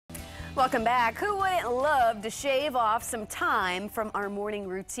Welcome back. Who wouldn't love to shave off some time from our morning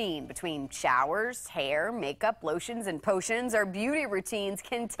routine? Between showers, hair, makeup, lotions, and potions, our beauty routines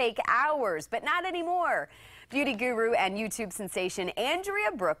can take hours, but not anymore. Beauty guru and YouTube sensation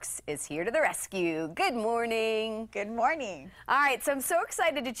Andrea Brooks is here to the rescue. Good morning. Good morning. All right, so I'm so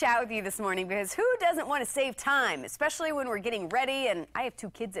excited to chat with you this morning because who doesn't want to save time, especially when we're getting ready? And I have 2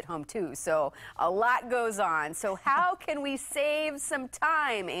 kids at home too, so a lot goes on. So how can we save some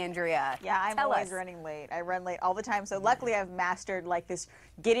time, Andrea? Yeah, I'm always running late. I run late all the time. So luckily I've mastered like this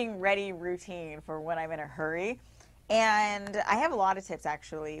getting ready routine for when I'm in a hurry. And I have a lot of tips,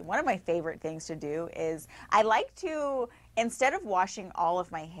 actually. One of my favorite things to do is I like to, instead of washing all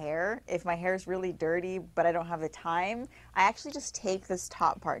of my hair, if my hair is really dirty but I don't have the time, I actually just take this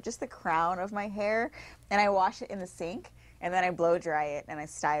top part, just the crown of my hair, and I wash it in the sink. And then I blow dry it and I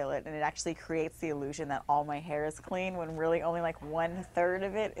style it, and it actually creates the illusion that all my hair is clean when really only like 1/3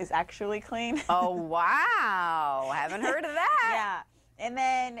 of it is actually clean. Oh, wow. Haven't heard of that. Yeah. And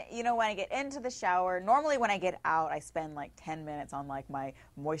then, you know, when I get into the shower, normally when I get out, I spend like 10 minutes on like my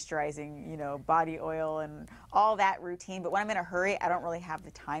moisturizing, you know, body oil and all that routine. But when I'm in a hurry, I don't really have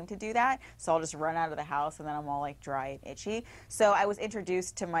the time to do that. So I'll just run out of the house and then I'm all like dry and itchy. So I was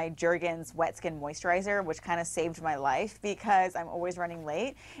introduced to my Jergens Wet Skin Moisturizer, which kind of saved my life because I'm always running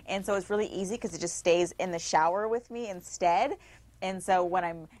late. And so it's really easy because it just stays in the shower with me instead. And so when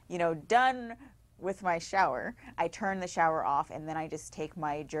I'm, you know, done with my shower, I turn the shower off and then I just take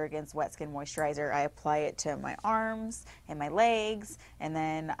my Jergens Wet Skin Moisturizer, I apply it to my arms and my legs, and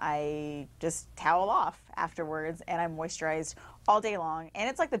then I just towel off afterwards, and I'm moisturized all day long. And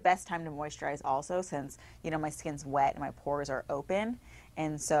it's like the best time to moisturize also, since, you know, my skin's wet and my pores are open.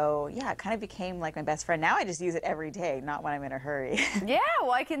 And so, yeah, it kind of became like my best friend. Now I just use it every day, not when I'm in a hurry. Yeah,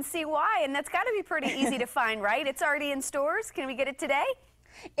 well, I can see why. And that's got to be pretty easy to find, right? It's already in stores. Can we get it today?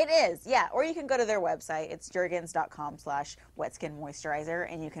 It is, yeah. Or you can go to their website. It's jergens.com/wetskinmoisturizer,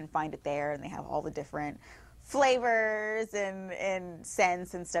 and you can find it there, and they have all the different flavors and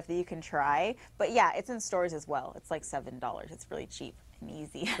scents and stuff that you can try. But yeah, it's in stores as well. It's like $7. It's really cheap and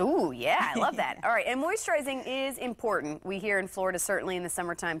easy. Ooh, yeah, I love that. All right, and moisturizing is important. We here in Florida, certainly in the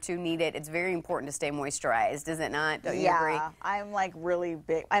summertime too, need it. It's very important to stay moisturized, is it not? Don't you agree? Yeah, I'm like really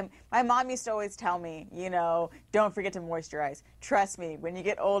big. My mom used to always tell me, you know, don't forget to moisturize. Trust me, when you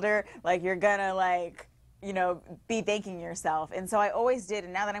get older, like you're gonna like, you know, be thanking yourself. And so I always did,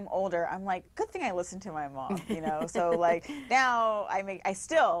 and now that I'm older, I'm like, good thing I listened to my mom, you know. So like now I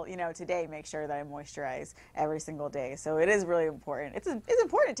still, you know, today make sure that I moisturize every single day. So it is really important. It's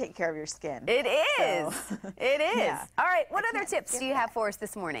important to take care of your skin. It is. So, it is. Yeah. All right, what other tips do you have for us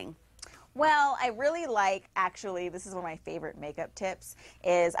this morning? Well, I really like, actually, this is one of my favorite makeup tips,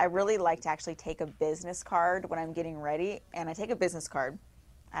 is I really like to actually take a business card when I'm getting ready, and I take a business card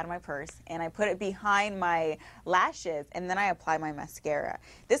out of my purse and I put it behind my lashes, and then I apply my mascara.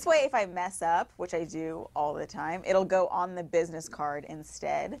 This way, if I mess up, which I do all the time, it'll go on the business card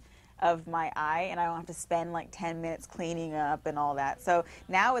instead of my eye, and I don't have to spend like 10 minutes cleaning up and all that. So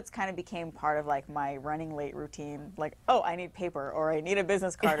now it's kind of became part of like my running late routine, like, oh, I need paper or I need a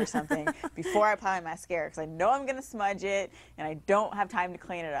business card or something before I apply my mascara, because I know I'm gonna smudge it and I don't have time to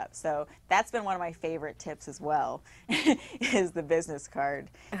clean it up. So that's been one of my favorite tips as well, is the business card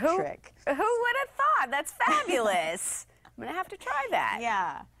trick. Who would have thought? That's fabulous. I'm gonna have to try that.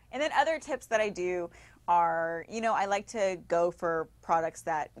 Yeah. And then other tips that I do are, you know, I like to go for products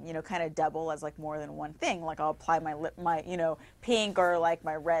that, you know, kind of double as like more than one thing. Like I'll apply my you know, pink or like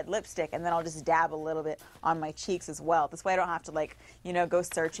my red lipstick, and then I'll just dab a little bit on my cheeks as well. This way I don't have to like, you know, go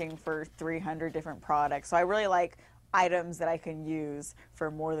searching for 300 different products. So I really like items that I can use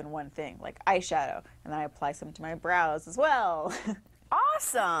for more than one thing, like eyeshadow, and then I apply some to my brows as well.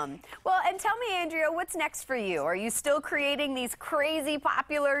 Awesome. Well, and tell me, Andrea, what's next for you? Are you still creating these crazy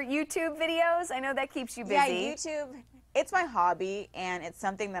popular YouTube videos? I know that keeps you busy. Yeah, YouTube, it's my hobby, and it's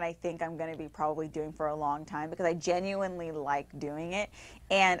something that I think I'm going to be probably doing for a long time because I genuinely like doing it.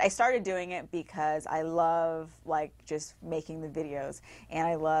 And I started doing it because I love like just making the videos, and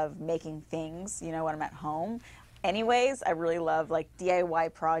I love making things, you know, when I'm at home. Anyways, I really love like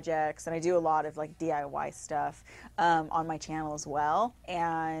DIY projects, and I do a lot of like DIY stuff on my channel as well.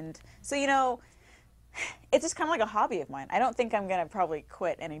 And so, you know, it's just kind of like a hobby of mine. I don't think I'm going to probably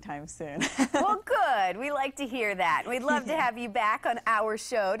quit anytime soon. Well, good. We like to hear that. We'd love to have you back on our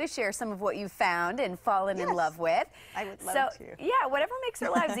show to share some of what you've found and fallen in love with. I would love to. Yeah, whatever makes our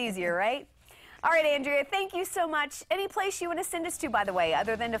lives easier, right? All right, Andrea, thank you so much. Any place you want to send us to, by the way,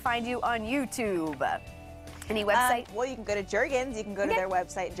 other than to find you on YouTube? Any website? Well, you can go to Jergens. You can go to their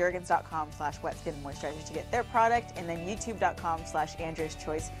website, jergens.com/wet skin moisturizer to get their product, and then youtube.com/Andrea's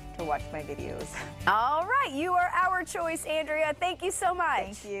Choice to watch my videos. All right, you are our choice, Andrea. Thank you so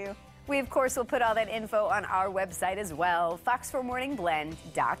much. Thank you. We, of course, will put all that info on our website as well,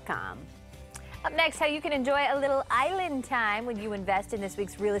 fox4morningblend.com. Up next, how you can enjoy a little island time when you invest in this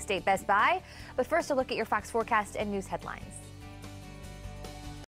week's Real Estate Best Buy. But first, a look at your Fox forecast and news headlines.